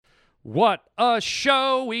What a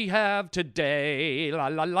show we have today. La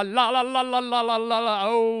la la la la la la la la la la.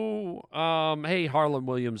 Oh. Hey, Harland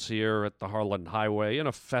Williams here at the Harland Highway in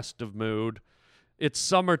a festive mood. It's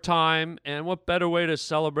summertime, and what better way to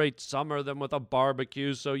celebrate summer than with a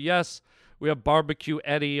barbecue? So yes, we have BBQ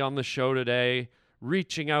Eddy on the show today,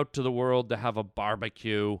 reaching out to the world to have a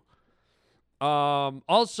barbecue.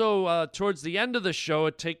 Also, towards the end of the show,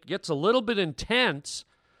 it gets a little bit intense.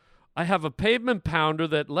 I have a Pavement Pounder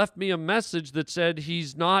that left me a message that said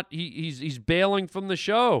he's bailing from the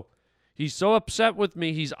show. He's so upset with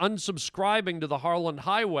me, he's unsubscribing to the Harland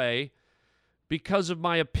Highway because of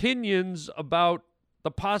my opinions about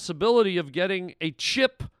the possibility of getting a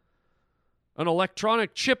chip, an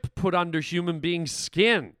electronic chip put under human beings'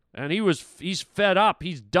 skin. And he's fed up.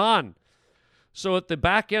 He's done. So at the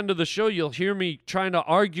back end of the show, you'll hear me trying to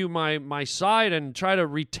argue my side and try to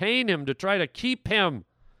retain him, to try to keep him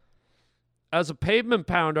as a Pavement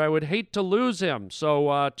Pounder. I would hate to lose him.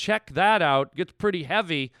 So check that out. Gets pretty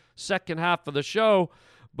heavy second half of the show.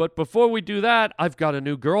 But before we do that, I've got a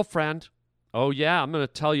new girlfriend. Oh, yeah, I'm going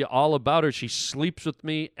to tell you all about her. She sleeps with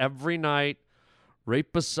me every night,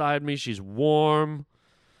 right beside me. She's warm.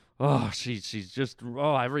 Oh, she's just,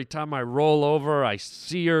 every time I roll over, I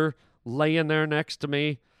see her laying there next to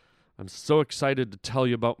me. I'm so excited to tell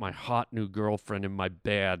you about my hot new girlfriend in my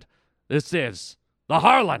bed. This is the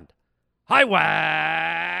Harland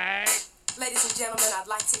Highway. Ladies and gentlemen, I'd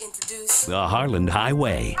like to introduce The Harland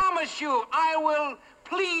Highway. I promise you, I will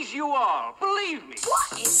please you all. Believe me.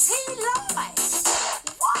 what is he like?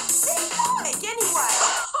 What's he like anyway?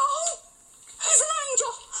 Oh, he's an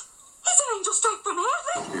angel. He's an angel straight from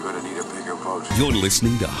heaven. You're gonna need a bigger boat. You're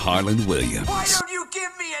listening to Harland Williams. Why don't you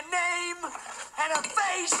give me a name and a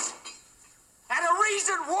face and a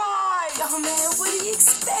reason why? Oh man, what do you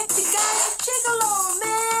expect? The guy's a gigolo,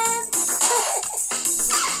 man.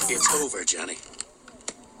 It's over, Johnny.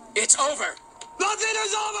 It's over. Nothing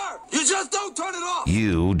is over. You just don't turn it off.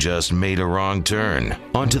 You just made a wrong turn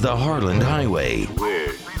onto the Harland Highway.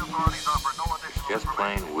 Weird. Just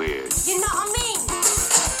plain weird. You know what I mean?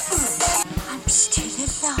 I'm still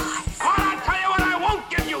alive. I'll tell you what I won't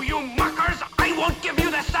give you, you muckers. I won't give you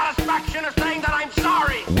the satisfaction of saying that I'm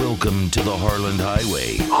sorry. Welcome to the Harland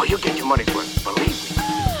Highway. Oh, you get your money's worth. Believe me.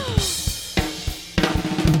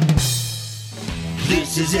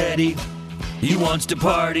 This is Eddie. He wants to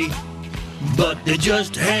party, but they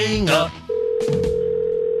just hang up.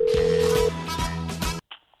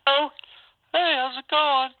 Oh, hey, how's it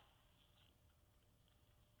going?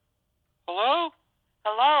 Hello?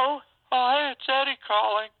 Hello? Oh, hey, it's Eddie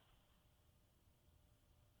calling.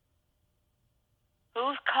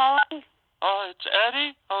 Who's calling? It's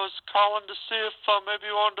Eddie. I was calling to see if maybe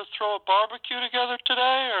you wanted to throw a barbecue together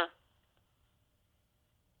today, or...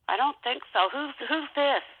 I don't think so. Who's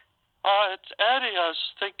this? It's Eddie. I was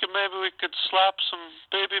thinking maybe we could slap some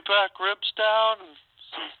baby back ribs down and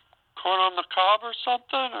some corn on the cob or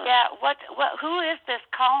something, or... Yeah, who is this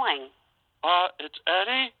calling? It's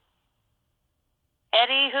Eddie.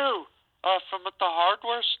 Eddie who? From at the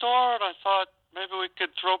hardware store, and I thought maybe we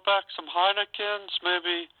could throw back some Heinekens,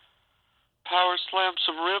 maybe power slam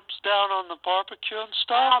some ribs down on the barbecue and I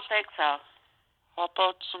stuff. don't think so. How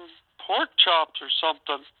about some pork chops or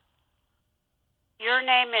something? Your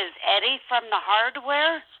name is Eddie from the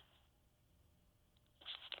hardware?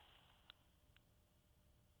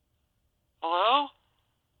 Hello?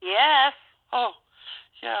 Yes. Oh,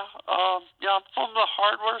 yeah. Yeah, I'm from the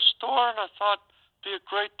hardware store, and I thought it'd be a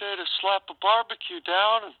great day to slap a barbecue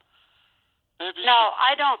down and maybe No,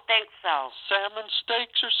 I don't think so. salmon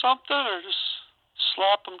steaks or something, or just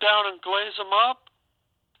slap them down and glaze them up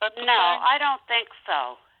type of No, thing? I don't think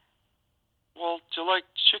so. Well, do you like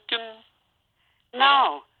chicken?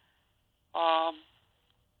 No.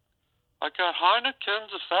 I got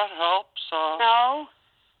Heinekens, if that helps. No.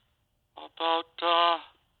 How about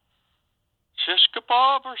shish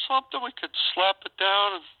kebab or something? We could slap it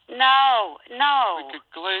down and No. we could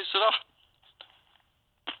glaze it up.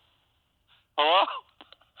 Hello?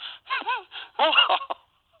 Hello?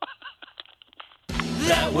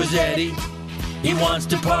 That was Eddie. He wants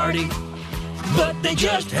to party, but they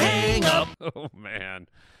just hang up. Oh, man.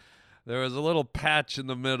 There was a little patch in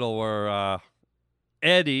the middle where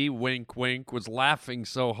Eddie, wink, wink, was laughing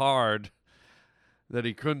so hard that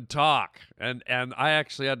he couldn't talk. And I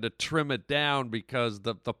actually had to trim it down because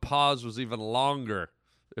the pause was even longer.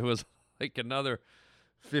 It was like another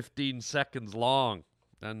 15 seconds long.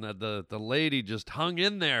 And the lady just hung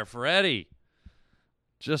in there for Eddie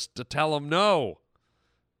just to tell him no.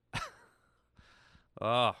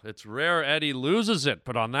 Oh, it's rare Eddie loses it,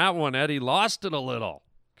 but on that one, Eddie lost it a little.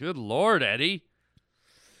 Good Lord, Eddie.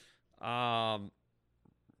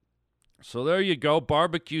 So there you go.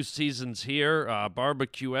 Barbecue season's here.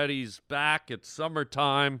 BBQ Eddy's back. It's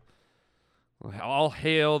summertime. All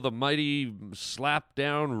hail the mighty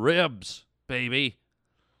slap-down ribs, baby.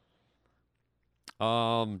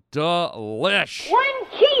 Delish. One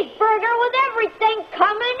cheeseburger with everything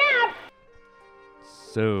coming up.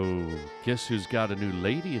 So, guess who's got a new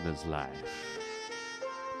lady in his life?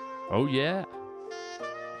 Oh, yeah.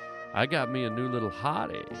 I got me a new little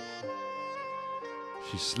hottie.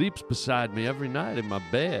 She sleeps beside me every night in my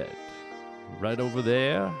bed. Right over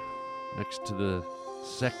there, next to the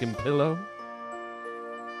second pillow.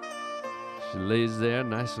 She lays there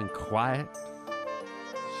nice and quiet.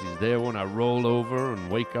 She's there when I roll over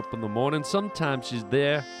and wake up in the morning. Sometimes she's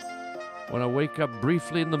there when I wake up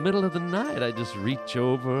briefly in the middle of the night. I just reach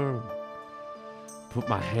over, put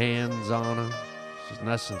my hands on her. She's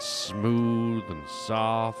nice and smooth and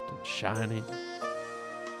soft and shiny.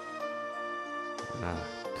 And I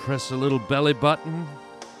press a little belly button,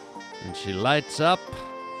 and she lights up.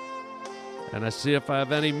 And I see if I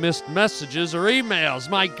have any missed messages or emails.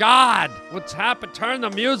 My God, what's happened? Turn the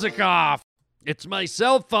music off. It's my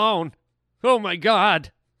cell phone. Oh, my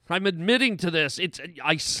God. I'm admitting to this.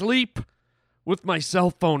 I sleep with my cell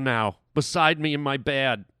phone now beside me in my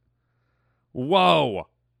bed. Whoa.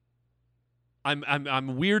 I'm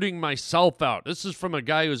weirding myself out. This is from a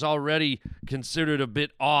guy who's already considered a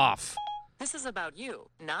bit off. This is about you,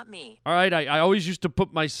 not me. All right, I always used to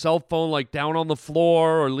put my cell phone like down on the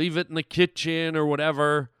floor or leave it in the kitchen or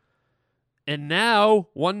whatever. And now,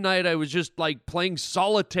 one night I was just like playing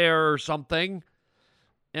solitaire or something,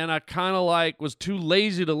 and I kind of like was too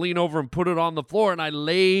lazy to lean over and put it on the floor, and I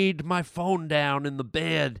laid my phone down in the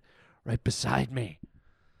bed right beside me.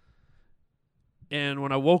 And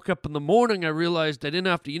when I woke up in the morning, I realized I didn't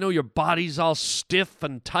have to, your body's all stiff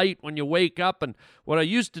and tight when you wake up. And what I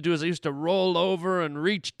used to do is I used to roll over and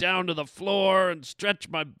reach down to the floor and stretch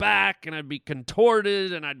my back, and I'd be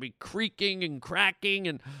contorted and I'd be creaking and cracking,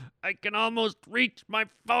 and I can almost reach my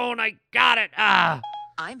phone. I got it.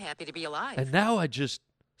 I'm happy to be alive. And now I just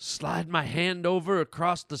slide my hand over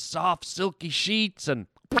across the soft, silky sheets, and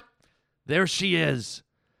there she is.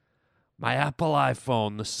 My Apple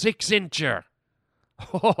iPhone, the 6-incher.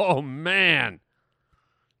 Oh, man.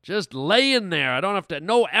 Just laying there. I don't have to,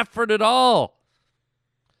 no effort at all.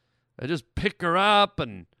 I just pick her up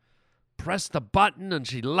and press the button and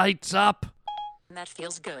she lights up. That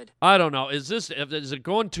feels good. I don't know. Is it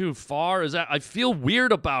going too far? I feel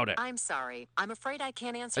weird about it. I'm sorry. I'm afraid I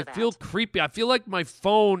can't answer that. I feel creepy. I feel like my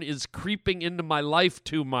phone is creeping into my life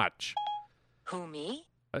too much. Who, me?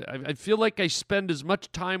 I feel like I spend as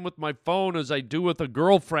much time with my phone as I do with a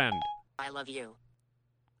girlfriend. I love you.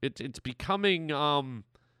 It's becoming,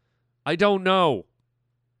 I don't know.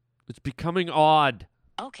 It's becoming odd.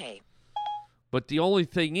 Okay. But the only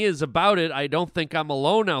thing is about it, I don't think I'm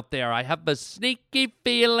alone out there. I have a sneaky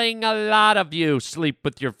feeling a lot of you sleep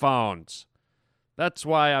with your phones. That's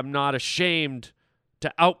why I'm not ashamed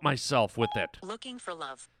to out myself with it. Looking for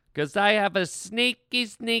love. 'Cause I have a sneaky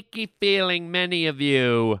feeling many of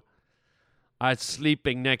you are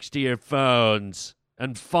sleeping next to your phones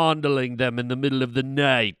and fondling them in the middle of the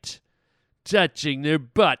night, touching their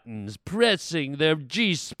buttons, pressing their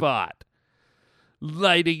G-spot,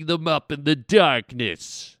 lighting them up in the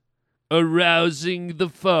darkness, arousing the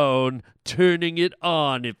phone, turning it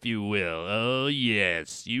on, if you will. Oh,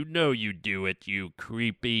 yes, you know you do it, you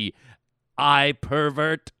creepy eye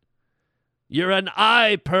pervert. You're an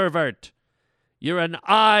eye pervert. You're an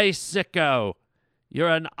eye sicko. You're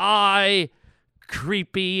an eye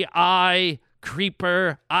creepy eye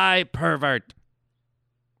creeper, eye pervert.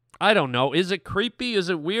 I don't know. Is it creepy? Is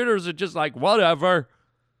it weird? Or is it just like, whatever?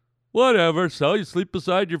 Whatever. So you sleep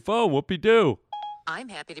beside your phone. Whoopie-doo. I'm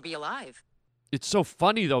happy to be alive. It's so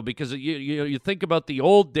funny, though, because you think about the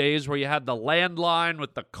old days where you had the landline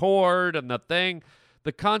with the cord and the thing.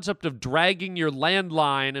 The concept of dragging your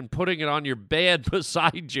landline and putting it on your bed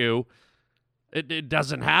beside you, it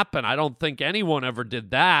doesn't happen. I don't think anyone ever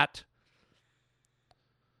did that.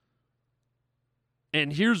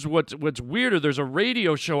 And here's what's weirder. There's a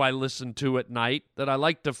radio show I listen to at night that I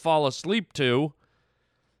like to fall asleep to,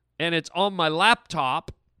 and it's on my laptop.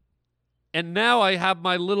 And now I have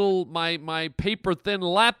my paper-thin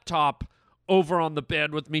laptop over on the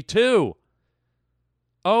bed with me, too.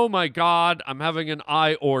 Oh, my God, I'm having an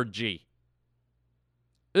eye orgy.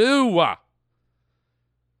 Ooh.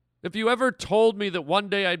 If you ever told me that one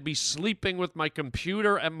day I'd be sleeping with my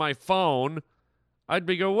computer and my phone, I'd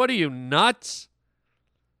be going, what are you, nuts?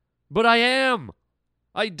 But I am.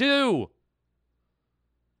 I do.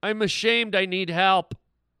 I'm ashamed. I need help.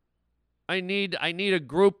 I need a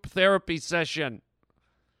group therapy session.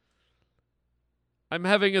 I'm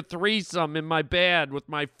having a threesome in my bed with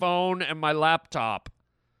my phone and my laptop.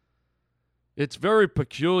 It's very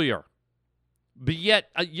peculiar. But yet,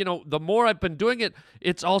 the more I've been doing it,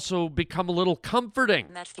 it's also become a little comforting.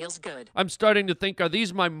 That feels good. I'm starting to think, are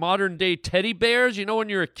these my modern-day teddy bears? You know, when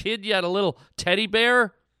you're a kid, you had a little teddy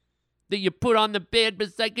bear that you put on the bed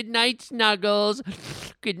beside good night, Snuggles.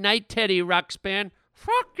 Good night, Teddy Ruxpin.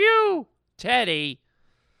 Fuck you, Teddy.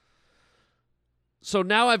 So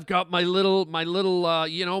now I've got my little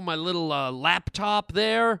laptop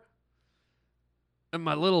there. And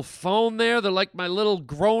my little phone there, they're like my little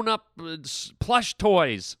grown-up plush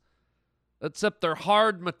toys. Except they're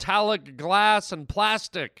hard metallic glass and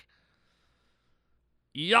plastic.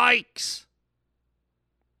 Yikes!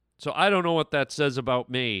 So I don't know what that says about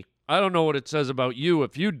me. I don't know what it says about you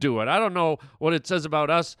if you do it. I don't know what it says about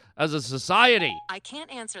us as a society. I can't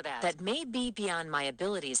answer that. That may be beyond my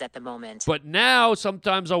abilities at the moment. But now,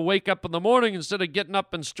 sometimes I'll wake up in the morning, instead of getting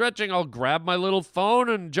up and stretching, I'll grab my little phone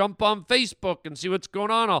and jump on Facebook and see what's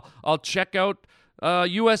going on. I'll check out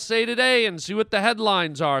USA Today and see what the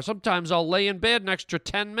headlines are. Sometimes I'll lay in bed an extra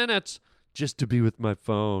 10 minutes just to be with my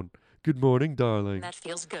phone. Good morning, darling. That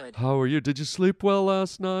feels good. How are you? Did you sleep well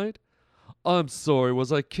last night? I'm sorry,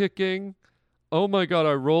 was I kicking? Oh my God,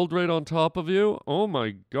 I rolled right on top of you? Oh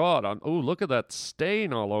my God, look at that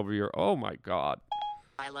stain all over your, oh my God.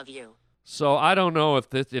 I love you. So I don't know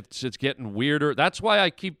if it's getting weirder. That's why I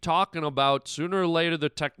keep talking about sooner or later the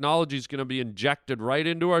technology is going to be injected right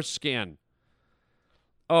into our skin.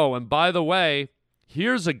 Oh, and by the way,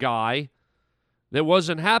 here's a guy that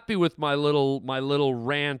wasn't happy with my little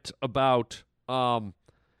rant about how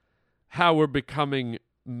we're becoming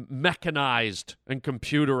mechanized and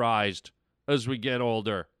computerized as we get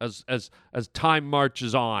older, as time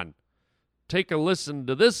marches on. Take a listen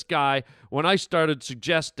to this guy when I started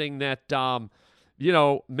suggesting that,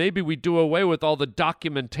 maybe we do away with all the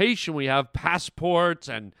documentation we have, passports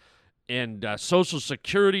and social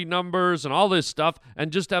security numbers and all this stuff,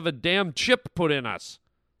 and just have a damn chip put in us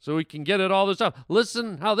so we can get it all this stuff.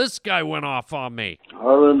 Listen how this guy went off on me.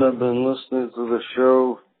 Harland, I've been listening to the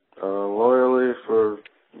show loyally for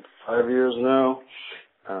 5 years now.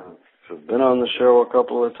 I've been on the show a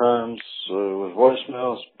couple of times with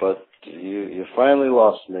voicemails, but you finally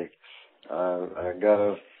lost me. I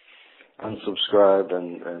gotta unsubscribe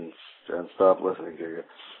and stop listening to you.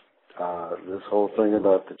 This whole thing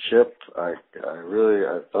about the chip, I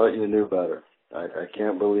thought you knew better. I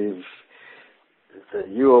can't believe that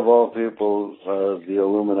you of all people are the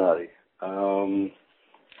Illuminati.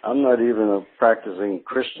 I'm not even a practicing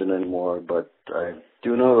Christian anymore, but I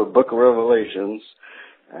do know the Book of Revelations,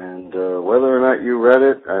 and whether or not you read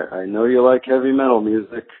it, I know you like heavy metal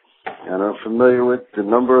music, and I'm familiar with the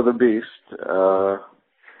number of the beast.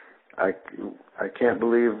 I can't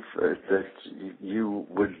believe that you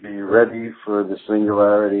would be ready for the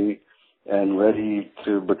singularity and ready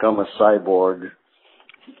to become a cyborg.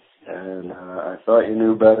 And I thought you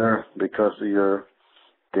knew better because of your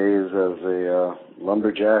days as a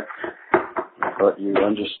lumberjack. I thought you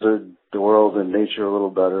understood the world and nature a little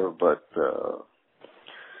better, but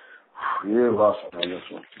you lost me on this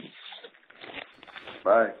one.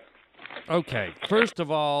 Bye. Okay, first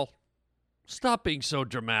of all, stop being so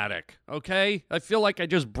dramatic, okay? I feel like I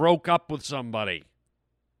just broke up with somebody.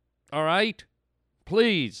 All right?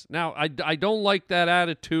 Please. Now, I don't like that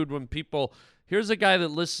attitude when people... Here's a guy that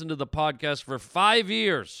listened to the podcast for 5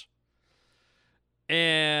 years.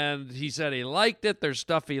 And he said he liked it. There's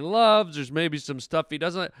stuff he loves. There's maybe some stuff he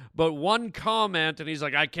doesn't. But one comment, and he's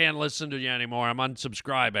like, I can't listen to you anymore. I'm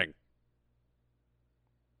unsubscribing.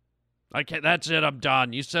 I can't. That's it. I'm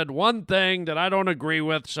done. You said one thing that I don't agree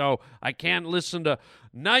with, so I can't listen to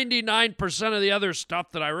 99% of the other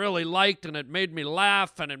stuff that I really liked, and it made me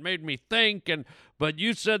laugh, and it made me think. But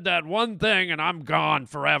you said that one thing, and I'm gone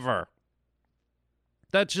forever.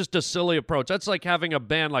 That's just a silly approach. That's like having a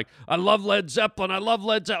band like, I love Led Zeppelin. I love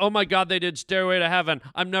Led Zeppelin. Oh, my God, they did Stairway to Heaven.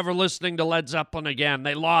 I'm never listening to Led Zeppelin again.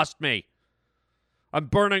 They lost me. I'm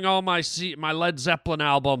burning all my Led Zeppelin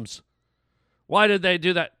albums. Why did they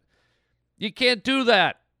do that? You can't do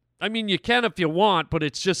that. I mean, you can if you want, but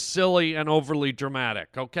it's just silly and overly dramatic,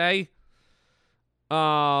 okay?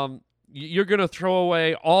 You're going to throw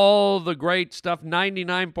away all the great stuff,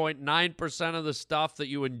 99.9% of the stuff that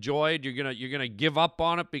you enjoyed. You're going to give up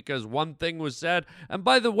on it because one thing was said. And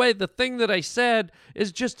by the way, the thing that I said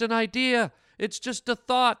is just an idea. It's just a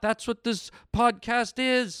thought. That's what this podcast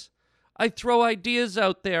is. I throw ideas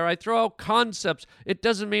out there. I throw out concepts. It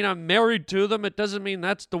doesn't mean I'm married to them. It doesn't mean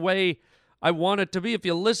that's the way I want it to be. If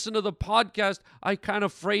you listen to the podcast, I kind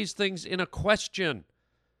of phrase things in a question.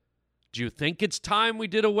 Do you think it's time we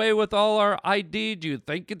did away with all our ID? Do you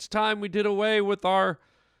think it's time we did away with our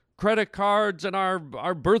credit cards and our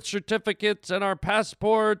birth certificates and our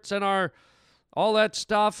passports and all that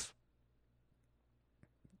stuff?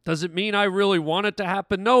 Does it mean I really want it to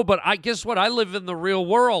happen? No, but guess what? I live in the real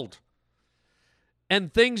world.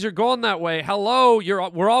 And things are going that way. Hello,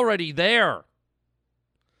 we're already there.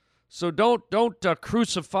 So don't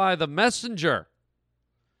crucify the messenger.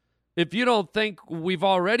 If you don't think we've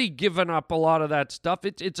already given up a lot of that stuff,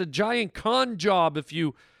 it's a giant con job if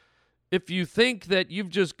you think that you've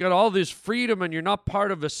just got all this freedom and you're not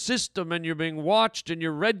part of a system and you're being watched and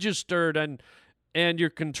you're registered and you're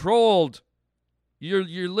controlled.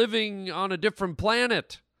 You're living on a different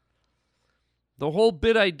planet. The whole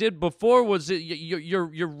bit I did before was that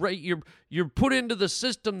you're put into the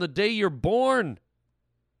system the day you're born.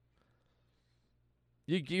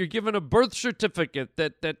 You're given a birth certificate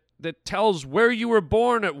that tells where you were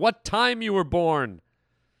born, at what time you were born,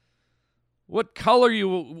 what color you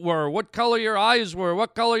were, what color your eyes were,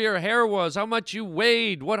 what color your hair was, how much you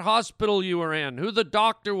weighed, what hospital you were in, who the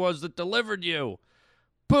doctor was that delivered you.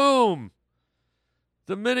 Boom!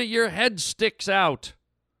 The minute your head sticks out,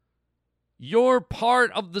 you're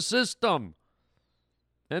part of the system.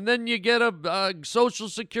 And then you get a social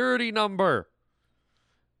security number.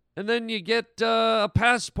 And then you get a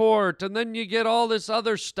passport. And then you get all this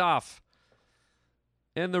other stuff.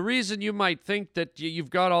 And the reason you might think that you've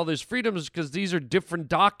got all this freedom is because these are different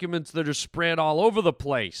documents that are spread all over the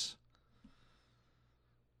place.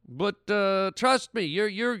 But trust me,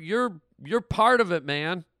 you're part of it,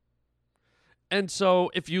 man. And so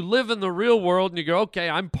if you live in the real world and you go, okay,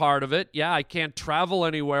 I'm part of it. Yeah, I can't travel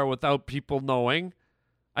anywhere without people knowing.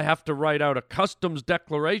 I have to write out a customs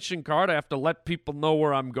declaration card. I have to let people know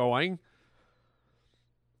where I'm going.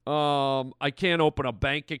 I can't open a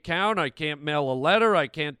bank account. I can't mail a letter. I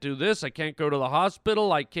can't do this. I can't go to the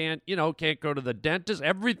hospital. I can't go to the dentist.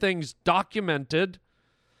 Everything's documented.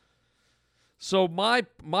 So my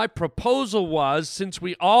proposal was, since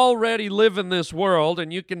we already live in this world,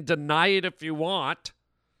 and you can deny it if you want,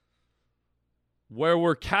 where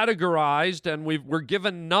we're categorized and we're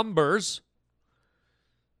given numbers,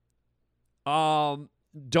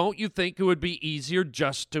 don't you think it would be easier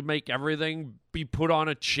just to make everything be put on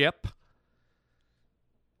a chip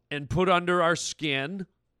and put under our skin?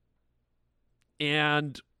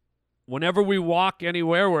 And whenever we walk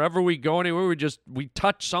anywhere, wherever we go anywhere, we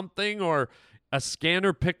touch something or a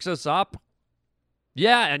scanner picks us up.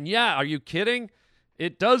 Yeah, are you kidding?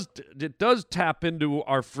 It does tap into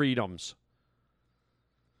our freedoms.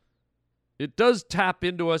 It does tap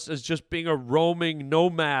into us as just being a roaming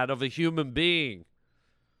nomad of a human being.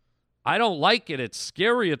 I don't like it. It's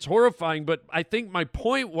scary. It's horrifying. But I think my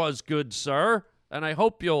point was, good sir, and I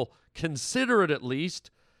hope you'll consider it at least,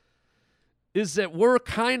 is that we're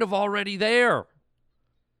kind of already there.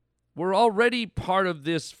 We're already part of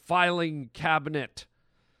this filing cabinet.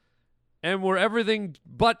 And we're everything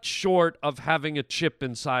but short of having a chip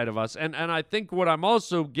inside of us. And I think what I'm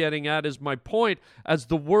also getting at is my point, as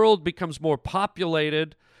the world becomes more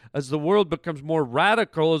populated, as the world becomes more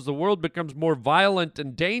radical, as the world becomes more violent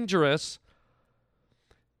and dangerous,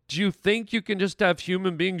 do you think you can just have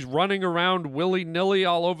human beings running around willy-nilly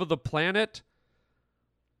all over the planet?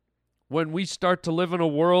 When we start to live in a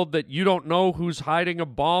world that you don't know who's hiding a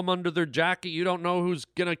bomb under their jacket, you don't know who's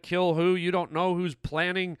going to kill who, you don't know who's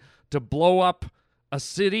planning to blow up a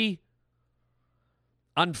city.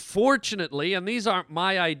 Unfortunately, and these aren't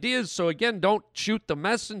my ideas, so again, don't shoot the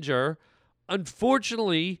messenger.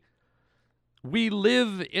 Unfortunately, we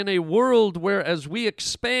live in a world where as we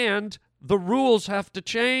expand, the rules have to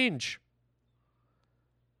change.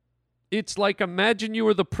 It's like, imagine you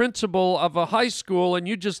were the principal of a high school and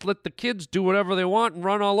you just let the kids do whatever they want and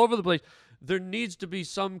run all over the place. There needs to be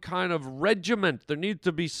some kind of regiment. There needs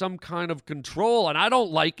to be some kind of control. And I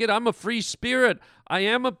don't like it. I'm a free spirit. I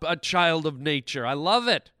am a child of nature. I love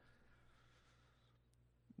it.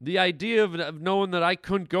 The idea of knowing that I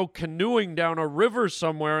couldn't go canoeing down a river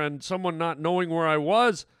somewhere and someone not knowing where I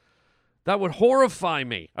was, that would horrify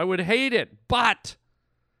me. I would hate it. But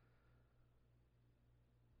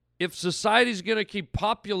if society's going to keep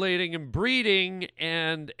populating and breeding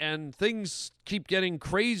and things keep getting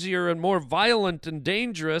crazier and more violent and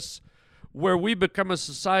dangerous, where we become a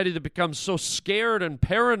society that becomes so scared and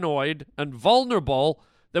paranoid and vulnerable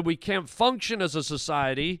that we can't function as a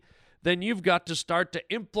society, then you've got to start to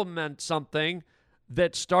implement something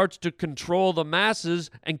that starts to control the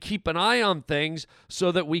masses and keep an eye on things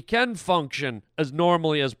so that we can function as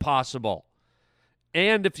normally as possible.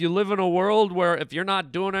 And if you live in a world where if you're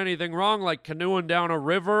not doing anything wrong, like canoeing down a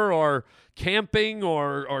river or camping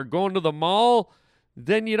or going to the mall,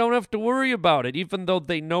 then you don't have to worry about it, even though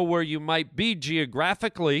they know where you might be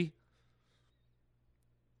geographically.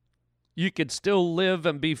 You could still live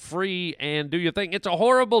and be free and do your thing. It's a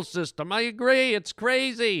horrible system. I agree. It's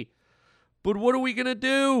crazy. But what are we going to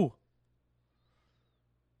do?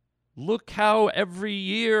 Look how every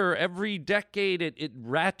year, every decade, it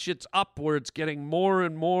ratchets up where it's getting more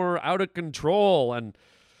and more out of control. And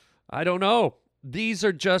I don't know. These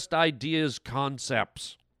are just ideas,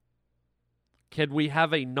 concepts. Can we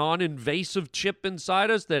have a non-invasive chip inside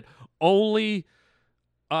us that only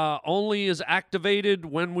is activated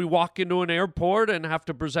when we walk into an airport and have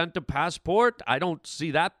to present a passport? I don't see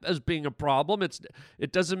that as being a problem.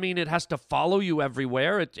 It doesn't mean it has to follow you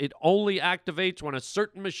everywhere. It only activates when a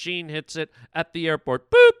certain machine hits it at the airport.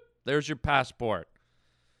 Boop! There's your passport.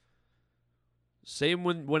 Same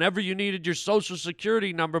whenever you needed your Social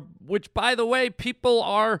Security number, which, by the way, people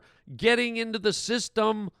are getting into the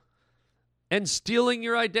system and stealing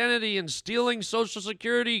your identity and stealing Social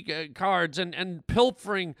Security cards and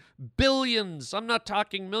pilfering billions. I'm not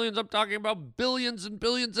talking millions. I'm talking about billions and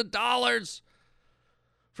billions of dollars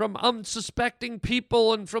from unsuspecting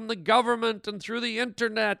people and from the government and through the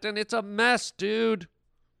internet. And it's a mess, dude.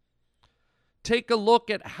 Take a look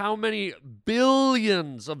at how many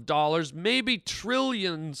billions of dollars, maybe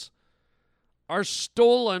trillions, are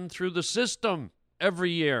stolen through the system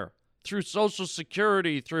every year, through Social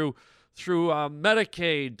Security, through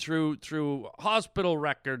Medicaid, through hospital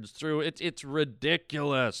records, it's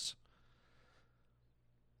ridiculous.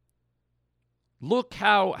 Look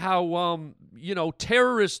how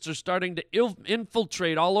terrorists are starting to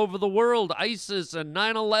infiltrate all over the world. ISIS and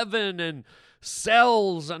 9/11 and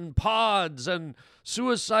cells and pods and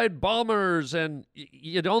suicide bombers, and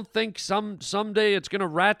you don't think someday it's going to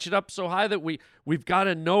ratchet up so high that we've got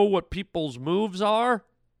to know what people's moves are?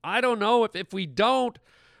 I don't know. If we don't,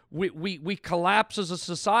 we collapse as a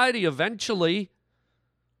society eventually.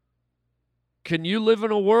 Can you live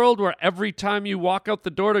in a world where every time you walk out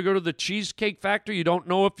the door to go to the Cheesecake Factory, you don't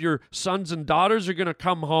know if your sons and daughters are going to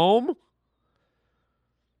come home?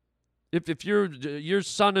 If your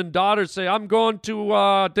son and daughter say, I'm going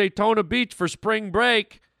to Daytona Beach for spring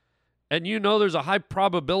break, and you know there's a high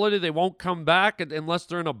probability they won't come back unless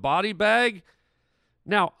they're in a body bag.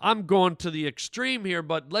 Now, I'm going to the extreme here,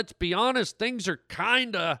 but let's be honest, things are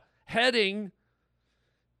kind of heading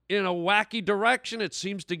in a wacky direction. It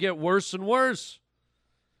seems to get worse and worse.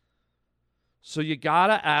 So you got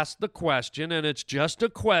to ask the question, and it's just a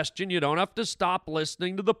question. You don't have to stop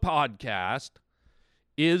listening to the podcast.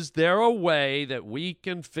 Is there a way that we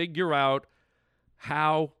can figure out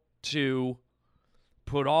how to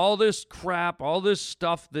put all this crap, all this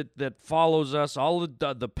stuff that follows us, all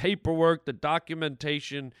the paperwork, the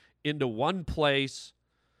documentation into one place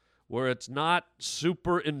where it's not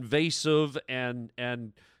super invasive and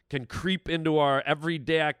can creep into our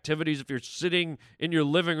everyday activities? If you're sitting in your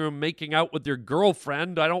living room making out with your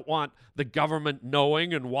girlfriend, I don't want the government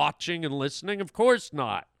knowing and watching and listening. Of course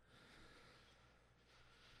not.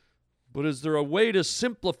 But is there a way to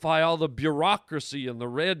simplify all the bureaucracy and the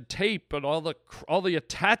red tape and all the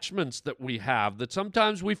attachments that we have that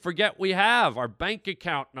sometimes we forget we have? Our bank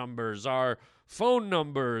account numbers, our phone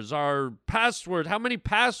numbers, our passwords. How many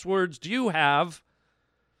passwords do you have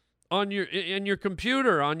in your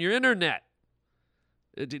computer, on your internet?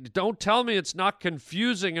 Don't tell me it's not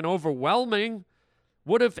confusing and overwhelming.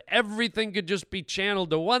 What if everything could just be channeled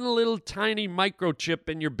to one little tiny microchip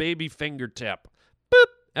in your baby fingertip? Boop!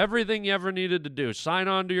 Everything you ever needed to do. Sign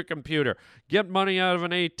on to your computer. Get money out of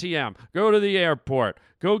an ATM. Go to the airport.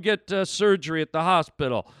 Go get surgery at the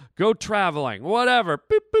hospital. Go traveling. Whatever.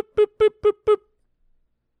 Boop, boop, boop, boop, boop, boop.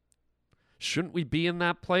 Shouldn't we be in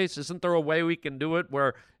that place? Isn't there a way we can do it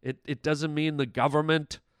where it doesn't mean the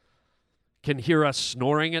government can hear us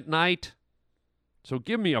snoring at night? So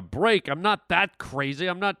give me a break. I'm not that crazy.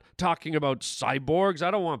 I'm not talking about cyborgs. I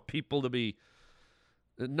don't want people to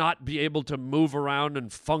not be able to move around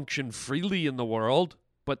and function freely in the world.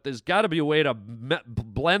 But there's got to be a way to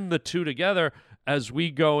blend the two together as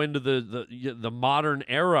we go into the modern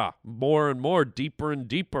era. More and more, deeper and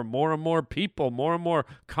deeper, more and more people, more and more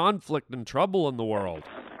conflict and trouble in the world.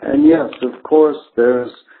 And yes, of course,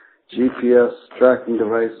 there's GPS tracking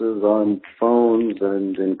devices on phones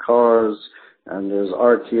and in cars, and there's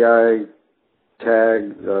RTI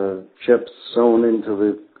tag chips sewn into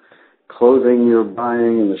the clothing you're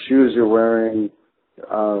buying and the shoes you're wearing,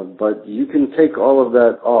 but you can take all of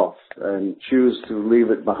that off and choose to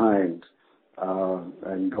leave it behind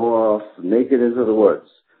and go off naked into the woods.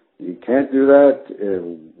 You can't do that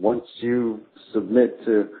once you submit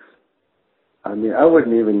to. I mean, I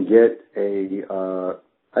wouldn't even get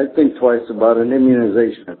I'd think twice about an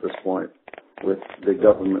immunization at this point with the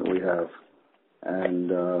government we have. And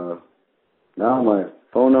now my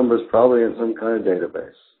phone number is probably in some kind of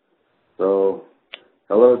database. So,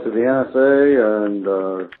 hello to the NSA,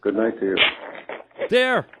 and good night to you.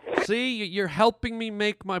 There. See, you're helping me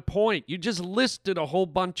make my point. You just listed a whole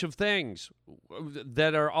bunch of things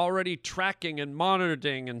that are already tracking and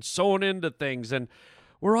monitoring and sewing into things. And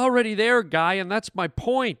we're already there, guy, and that's my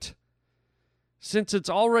point. Since it's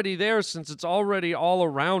already there, since it's already all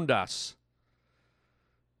around us,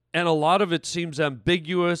 and a lot of it seems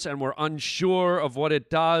ambiguous, and we're unsure of what it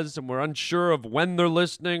does, and we're unsure of when they're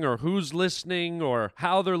listening or who's listening or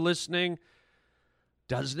how they're listening,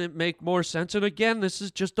 doesn't it make more sense? And again, this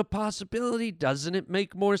is just a possibility. Doesn't it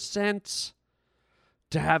make more sense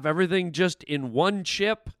to have everything just in one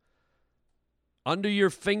chip under your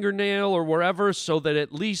fingernail or wherever, so that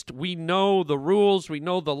at least we know the rules, we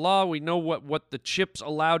know the law, we know what the chip's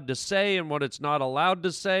allowed to say and what it's not allowed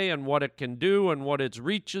to say, and what it can do and what its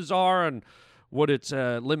reaches are and what its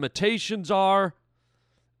limitations are.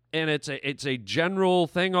 And it's a general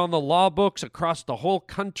thing on the law books across the whole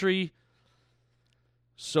country,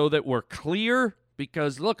 so that we're clear.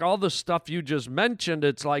 Because, look, all the stuff you just mentioned,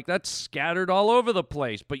 it's like that's scattered all over the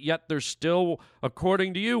place. But yet they're still,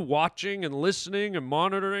 according to you, watching and listening and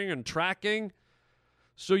monitoring and tracking.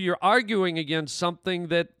 So you're arguing against something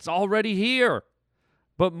that's already here.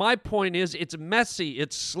 But my point is, it's messy,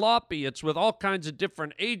 it's sloppy, it's with all kinds of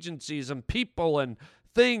different agencies and people and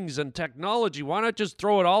things and technology. Why not just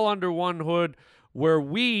throw it all under one hood where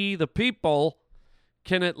we, the people,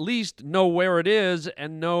 can at least know where it is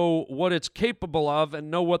and know what it's capable of and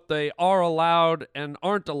know what they are allowed and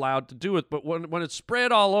aren't allowed to do it. But when it's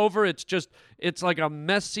spread all over, it's like a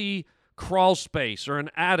messy crawl space or an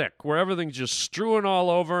attic where everything's just strewing all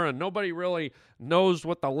over and nobody really knows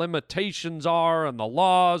what the limitations are and the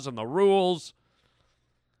laws and the rules.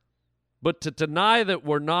 But to deny that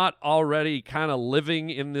we're not already kind of living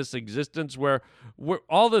in this existence where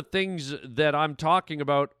all the things that I'm talking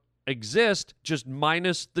about exist, just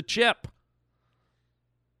minus the chip.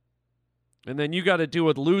 And then you got to deal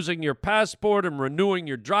with losing your passport and renewing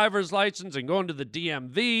your driver's license and going to the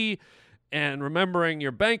DMV and remembering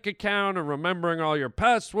your bank account and remembering all your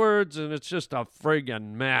passwords, and it's just a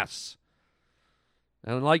friggin' mess.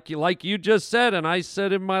 And like you just said, and I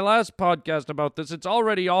said in my last podcast about this, it's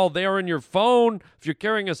already all there in your phone. If you're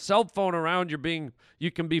carrying a cell phone around,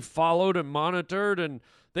 you can be followed and monitored, and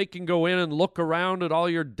they can go in and look around at all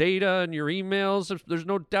your data and your emails. There's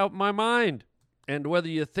no doubt in my mind. And whether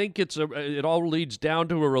you think it all leads down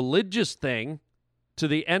to a religious thing, to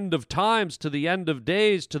the end of times, to the end of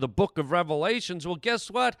days, to the book of Revelations, well, guess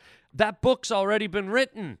what? That book's already been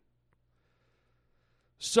written.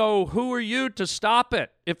 So who are you to stop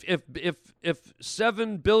it? If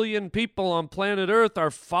 7 billion people on planet Earth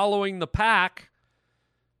are following the pack,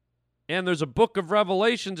 and there's a book of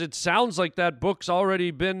Revelations, it sounds like that book's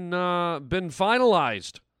already been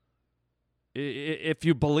finalized, if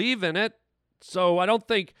you believe in it. So I don't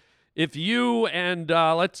think if you and,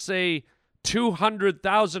 let's say,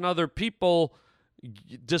 200,000 other people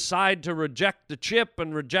decide to reject the chip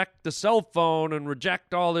and reject the cell phone and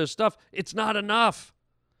reject all this stuff, it's not enough.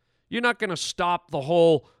 You're not going to stop the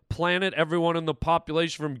whole planet, everyone in the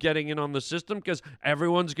population, from getting in on the system, because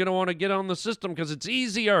everyone's going to want to get on the system because it's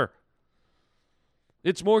easier.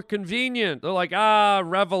 It's more convenient. They're like,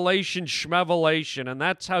 revelation, schmevelation, and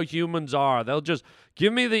that's how humans are. They'll just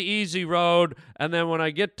give me the easy road, and then when I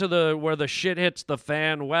get to where the shit hits the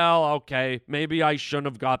fan, well, okay, maybe I shouldn't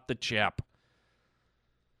have got the chip.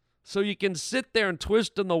 So you can sit there and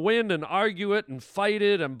twist in the wind and argue it and fight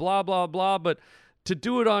it and blah, blah, blah, but to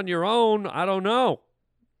do it on your own, I don't know.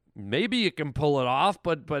 Maybe you can pull it off,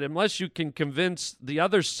 but unless you can convince the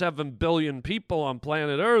other 7 billion people on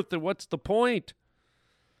planet Earth, then what's the point?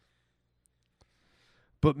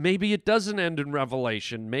 But maybe it doesn't end in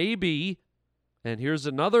Revelation. Maybe, and here's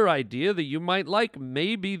another idea that you might like,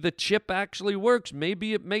 maybe the chip actually works.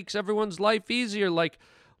 Maybe it makes everyone's life easier, like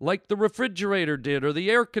the refrigerator did or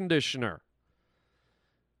the air conditioner.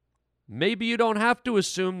 Maybe you don't have to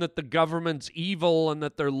assume that the government's evil and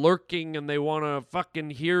that they're lurking and they want to fucking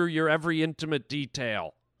hear your every intimate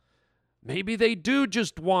detail. Maybe they do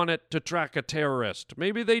just want it to track a terrorist.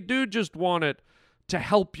 Maybe they do just want it to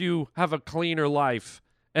help you have a cleaner life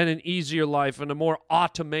and an easier life and a more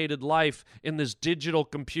automated life in this digital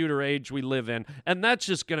computer age we live in. And that's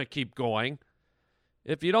just going to keep going.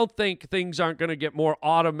 If you don't think things aren't going to get more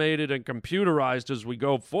automated and computerized as we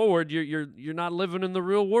go forward, you're not living in the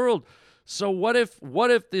real world. So what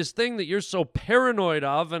if this thing that you're so paranoid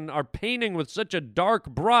of and are painting with such a dark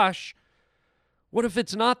brush, what if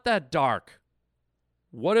it's not that dark?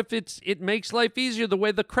 What if it makes life easier the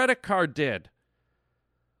way the credit card did?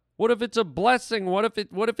 What if it's a blessing? What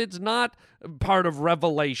if it's not part of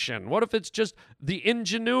revelation? What if it's just the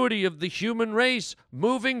ingenuity of the human race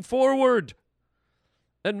moving forward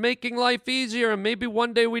and making life easier? And maybe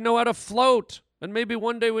one day we know how to float. And maybe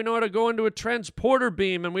one day we know how to go into a transporter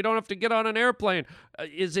beam and we don't have to get on an airplane.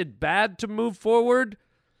 Is it bad to move forward?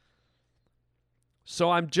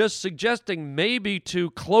 So I'm just suggesting maybe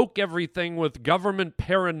to cloak everything with government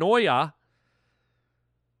paranoia,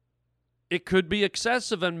 it could be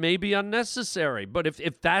excessive and maybe unnecessary. But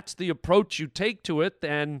if that's the approach you take to it,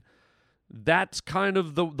 then that's kind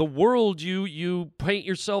of the world you paint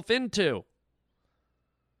yourself into.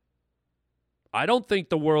 I don't think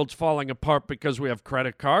the world's falling apart because we have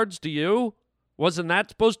credit cards. Do you? Wasn't that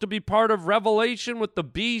supposed to be part of Revelation with the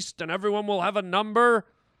beast and everyone will have a number?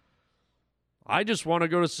 I just want to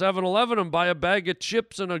go to 7-Eleven and buy a bag of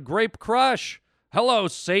chips and a grape crush. Hello,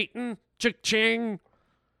 Satan. Chick-ching.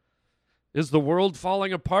 Is the world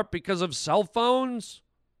falling apart because of cell phones?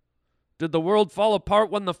 Did the world fall apart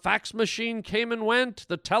when the fax machine came and went?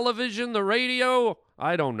 The television, the radio?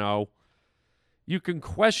 I don't know. You can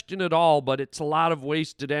question it all, but it's a lot of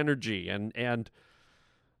wasted energy. And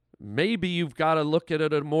maybe you've got to look at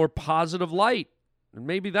it in a more positive light. And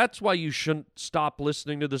maybe that's why you shouldn't stop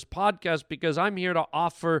listening to this podcast, because I'm here to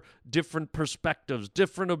offer different perspectives,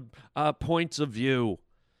 different points of view.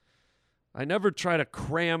 I never try to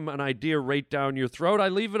cram an idea right down your throat. I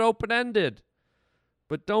leave it open-ended.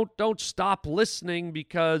 But don't stop listening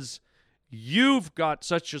because you've got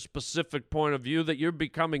such a specific point of view that you're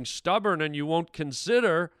becoming stubborn and you won't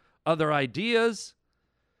consider other ideas.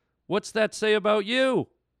 What's that say about you?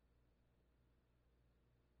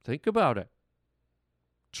 Think about it.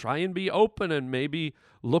 Try and be open and maybe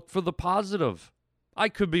look for the positive. I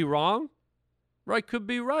could be wrong, or I could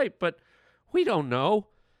be right, but we don't know.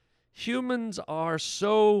 Humans are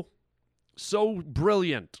so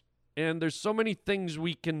brilliant, and there's so many things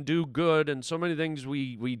we can do good and so many things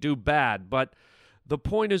we do bad, but the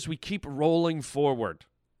point is we keep rolling forward.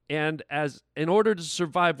 And in order to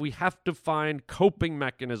survive, we have to find coping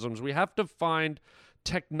mechanisms. We have to find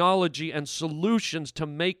technology and solutions to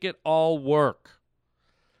make it all work.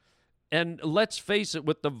 And let's face it,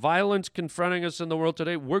 with the violence confronting us in the world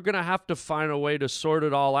today, we're going to have to find a way to sort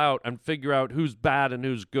it all out and figure out who's bad and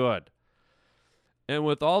who's good. And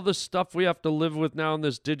with all the stuff we have to live with now in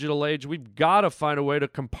this digital age, we've got to find a way to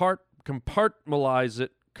compartmentalize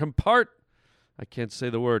it. I can't say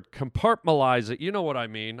the word. Compartmentalize it. You know what I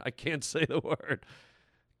mean. I can't say the word.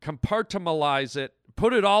 Compartmentalize it.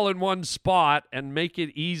 Put it all in one spot and make it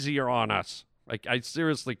easier on us. I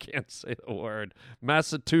seriously can't say the word.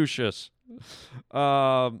 Massachusetts.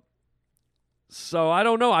 So I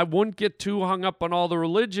don't know. I wouldn't get too hung up on all the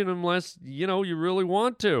religion unless, you really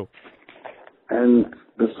want to. And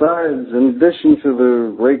besides, in addition to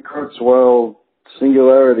the Ray Kurzweil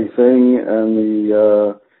singularity thing and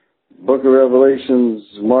the Book of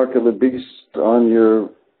Revelation's mark of the beast on your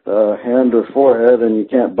hand or forehead, and you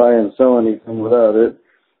can't buy and sell anything without it,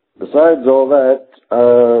 besides all that,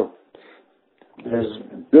 there's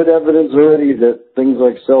good evidence already that things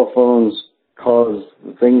like cell phones cause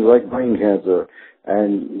things like brain cancer.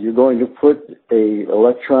 And you're going to put a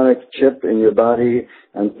electronic chip in your body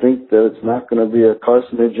and think that it's not going to be a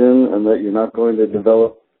carcinogen and that you're not going to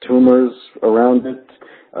develop tumors around it.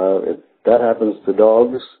 That happens to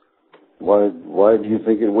dogs. Why do you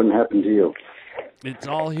think it wouldn't happen to you? It's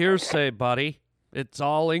all hearsay, buddy. It's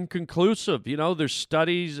all inconclusive. There's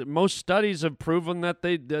studies. Most studies have proven that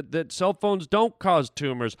that cell phones don't cause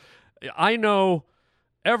tumors.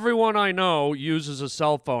 Everyone I know uses a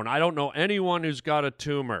cell phone. I don't know anyone who's got a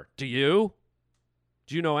tumor. Do you?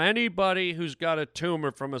 Do you know anybody who's got a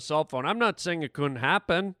tumor from a cell phone? I'm not saying it couldn't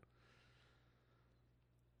happen.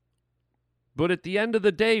 But at the end of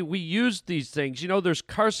the day, we use these things. There's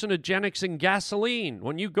carcinogenics in gasoline.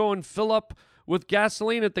 When you go and fill up with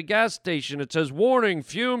gasoline at the gas station, it says, warning,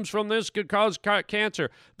 fumes from this could cause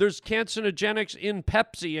cancer. There's carcinogenics in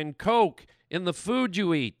Pepsi and Coke, in the food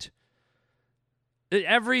you eat.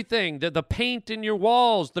 Everything, the paint in your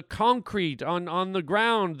walls, the concrete on the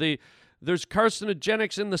ground, there's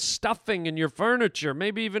carcinogenics in the stuffing in your furniture,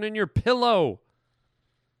 maybe even in your pillow.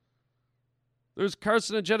 There's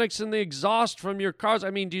carcinogenics in the exhaust from your cars.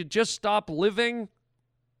 Do you just stop living?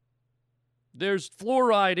 There's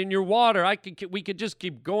fluoride in your water. We could just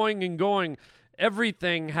keep going and going.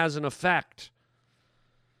 everything has an effect.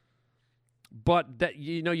 But that,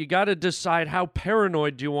 you got to decide how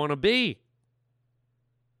paranoid do you want to be.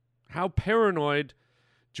 How paranoid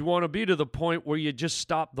do you want to be to the point where you just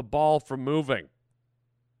stop the ball from moving?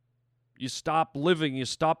 You stop living, you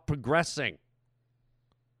stop progressing.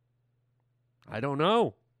 I don't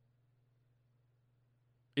know.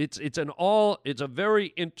 It's a very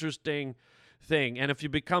interesting thing. And if you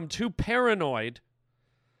become too paranoid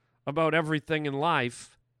about everything in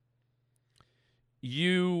life,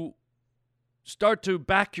 you start to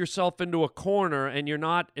back yourself into a corner and you're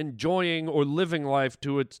not enjoying or living life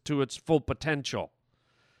to its full potential.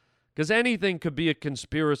 Because anything could be a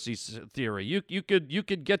conspiracy theory. You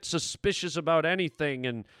could get suspicious about anything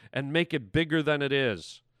and make it bigger than it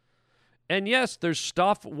is. And yes, there's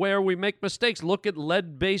stuff where we make mistakes. Look at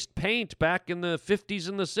lead-based paint back in the 50s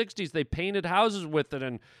and the 60s. They painted houses with it,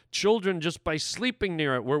 and children, just by sleeping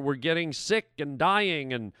near it, were getting sick and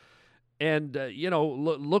dying. And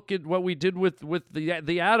look at what we did with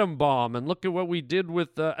the atom bomb, and look at what we did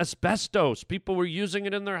with asbestos. People were using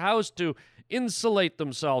it in their house to insulate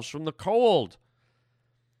themselves from the cold.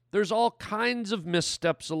 There's all kinds of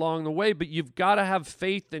missteps along the way, but you've got to have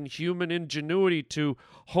faith in human ingenuity to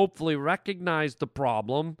hopefully recognize the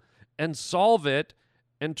problem and solve it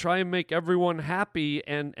and try and make everyone happy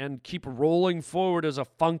and keep rolling forward as a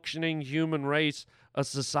functioning human race, a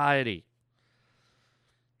society.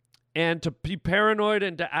 And to be paranoid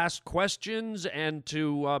and to ask questions and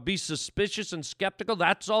to be suspicious and skeptical,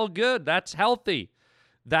 that's all good. That's healthy.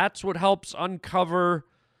 That's what helps uncover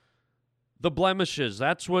the blemishes.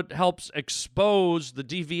 That's what helps expose the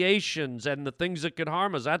deviations and the things that could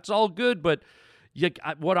harm us. That's all good, but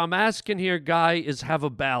what I'm asking here, Guy, is have a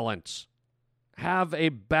balance. Have a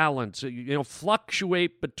balance.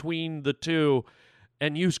 Fluctuate between the two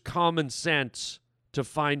and use common sense to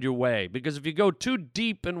find your way. Because if you go too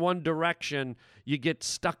deep in one direction, you get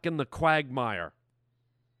stuck in the quagmire.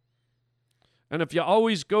 And if you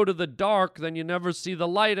always go to the dark, then you never see the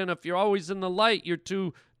light. And if you're always in the light, you're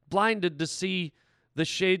too blinded to see the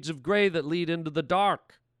shades of gray that lead into the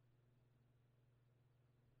dark.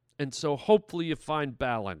 And so hopefully you find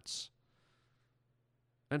balance.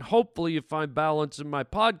 And hopefully you find balance in my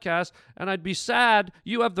podcast. And I'd be sad.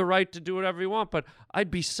 You have the right to do whatever you want, but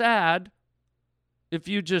I'd be sad if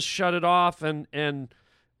you just shut it off and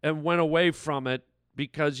went away from it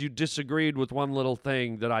because you disagreed with one little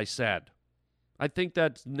thing that I said. I think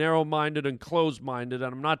that's narrow-minded and closed-minded,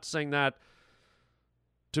 and I'm not saying that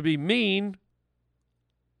to be mean.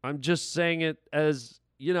 I'm just saying it as,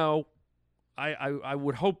 I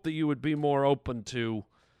would hope that you would be more open to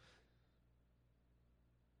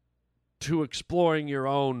exploring your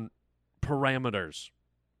own parameters.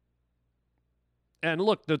 And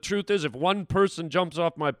look, the truth is, if one person jumps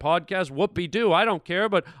off my podcast, whoopee-doo, I don't care,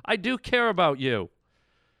 but I do care about you.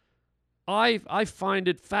 I find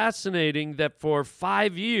it fascinating that for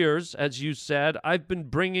 5 years, as you said, I've been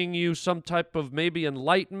bringing you some type of maybe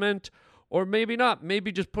enlightenment, or maybe not,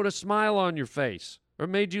 maybe just put a smile on your face, or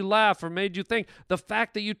made you laugh, or made you think. The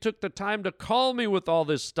fact that you took the time to call me with all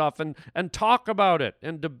this stuff and talk about it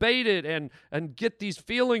and debate it and get these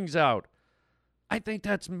feelings out, I think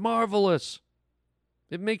that's marvelous.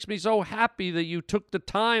 It makes me so happy that you took the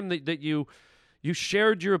time, that you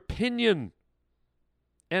shared your opinion.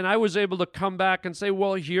 And I was able to come back and say,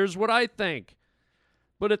 well, here's what I think.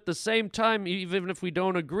 But at the same time, even if we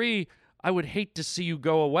don't agree, I would hate to see you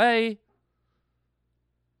go away.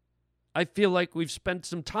 I feel like we've spent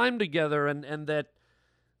some time together and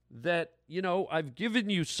that I've given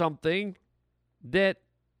you something that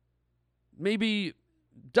maybe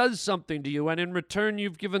does something to you. And in return,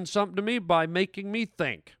 you've given something to me by making me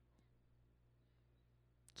think.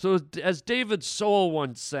 So as David Soul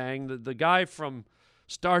once sang, the guy from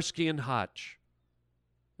Starsky and Hutch,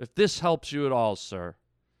 if this helps you at all, sir,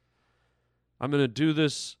 I'm going to do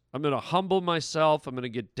this. I'm going to humble myself. I'm going to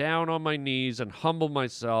get down on my knees and humble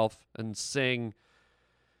myself and sing,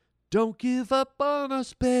 "Don't give up on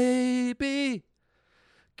us, baby.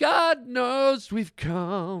 God knows we've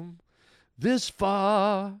come this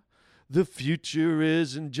far. The future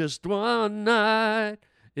isn't just one night."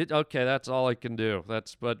 Okay, that's all I can do. But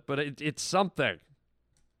it's something.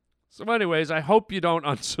 So anyways, I hope you don't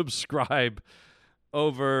unsubscribe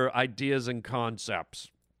over ideas and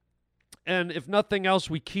concepts. And if nothing else,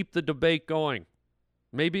 we keep the debate going.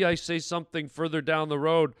 Maybe I say something further down the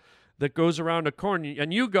road that goes around a corner,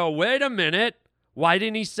 and you go, wait a minute, why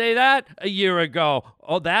didn't he say that a year ago?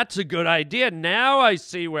 Oh, that's a good idea. Now I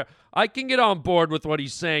see where I can get on board with what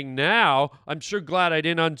he's saying now. I'm sure glad I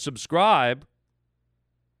didn't unsubscribe.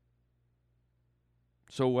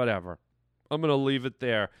 So whatever. I'm going to leave it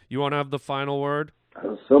there. You want to have the final word?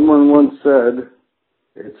 As someone once said,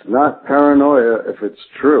 it's not paranoia if it's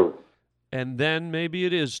true. And then maybe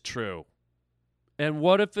it is true. And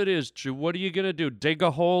what if it is true? What are you going to do? Dig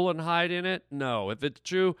a hole and hide in it? No. If it's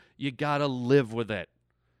true, you got to live with it.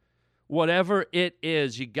 Whatever it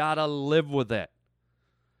is, you got to live with it.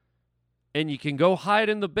 And you can go hide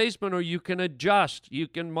in the basement, or you can adjust. You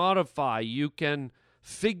can modify. You can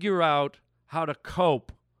figure out how to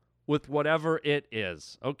cope with whatever it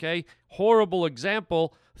is. Okay? Horrible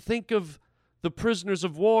example. Think of the prisoners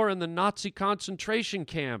of war in the Nazi concentration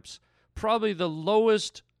camps. Probably the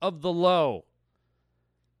lowest of the low.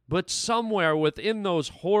 But somewhere within those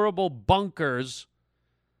horrible bunkers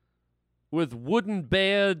with wooden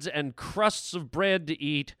beds and crusts of bread to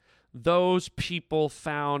eat, those people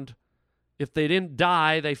found, if they didn't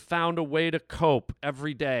die, they found a way to cope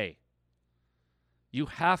every day. You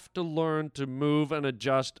have to learn to move and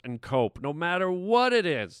adjust and cope, no matter what it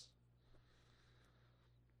is.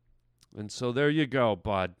 And so there you go,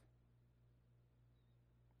 bud.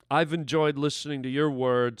 I've enjoyed listening to your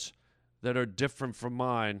words that are different from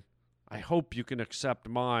mine. I hope you can accept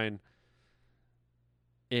mine,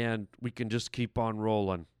 and we can just keep on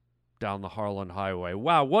rolling down the Harland Highway.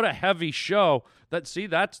 Wow, what a heavy show. That's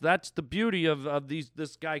the beauty of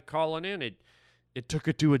this guy calling in. It took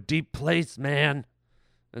it to a deep place, man.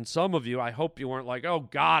 And some of you, I hope you weren't like, oh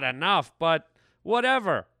God, enough. But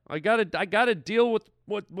whatever. I gotta deal with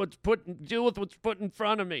what's put in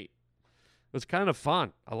front of me. It was kind of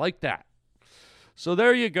fun. I like that. So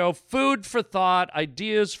there you go. Food for thought,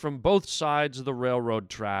 ideas from both sides of the railroad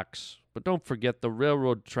tracks. But don't forget, the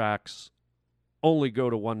railroad tracks only go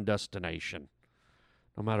to one destination,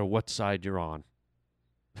 no matter what side you're on.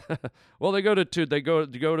 Well, they go to two. They go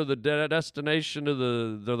to the destination to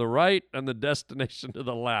the right and the destination to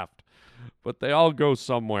the left. But they all go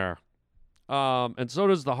somewhere. And so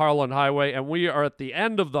does the Harland Highway. And we are at the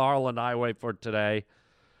end of the Harland Highway for today.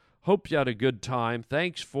 Hope you had a good time.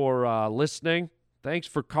 Thanks for listening. Thanks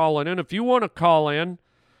for calling in. If you want to call in,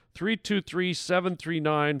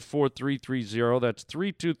 323-739-4330. That's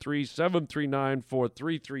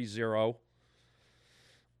 323-739-4330.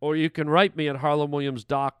 Or you can write me at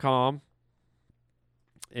harlandwilliams.com.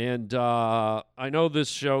 And I know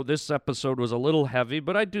this episode was a little heavy,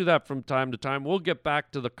 but I do that from time to time. We'll get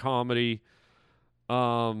back to the comedy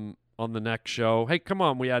on the next show. Hey, come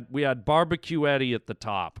on, we had BBQ Eddy at the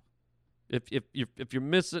top. If you're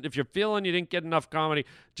missing, if you're feeling you didn't get enough comedy,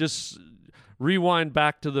 just rewind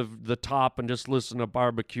back to the top and just listen to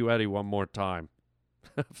BBQ Eddy one more time.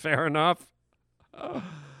 Fair enough?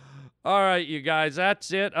 All right, you guys,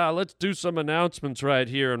 that's it. Let's do some announcements right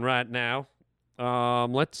here and right now.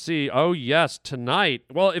 Let's see. Oh, yes, tonight.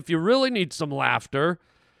 Well, if you really need some laughter,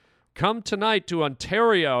 come tonight to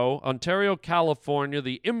Ontario, California,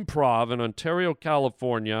 the Improv in Ontario,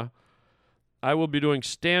 California. I will be doing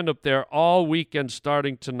stand-up there all weekend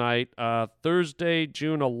starting tonight, Thursday,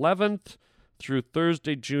 June 11th through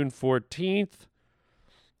Thursday, June 14th.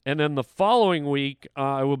 And then the following week,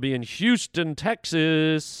 I will be in Houston,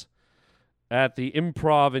 Texas, at the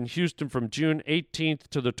Improv in Houston from June 18th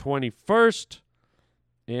to the 21st.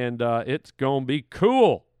 And it's going to be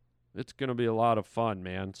cool. It's going to be a lot of fun,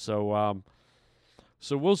 man. So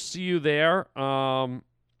we'll see you there. And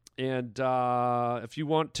if you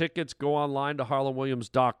want tickets, go online to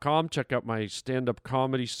harlandwilliams.com. Check out my stand-up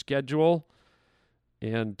comedy schedule.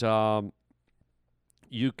 And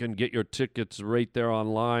you can get your tickets right there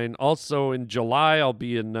online. Also, in July, I'll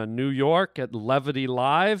be in New York at Levity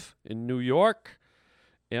Live in New York.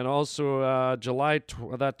 And also July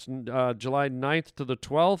 9th to the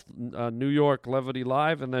 12th, New York Levity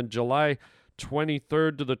Live. And then July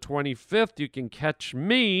 23rd to the 25th, you can catch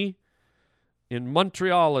me in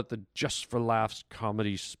Montreal at the Just for Laughs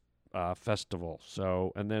Comedy Festival.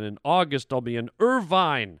 So, and then in August, I'll be in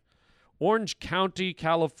Irvine, Orange County,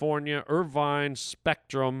 California, Irvine,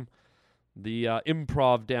 Spectrum, the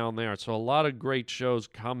Improv down there. So a lot of great shows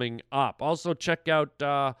coming up. Also, check me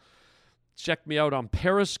out on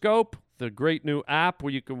Periscope, the great new app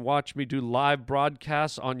where you can watch me do live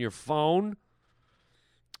broadcasts on your phone.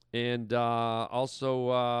 And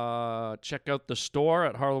also check out the store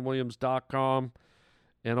at harlandwilliams.com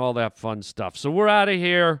and all that fun stuff. So we're out of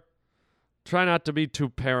here. Try not to be too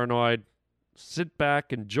paranoid. Sit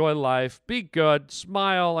back, enjoy life, be good,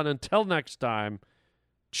 smile, and until next time,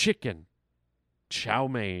 chicken chow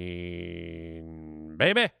mein,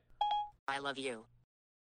 baby. I love you.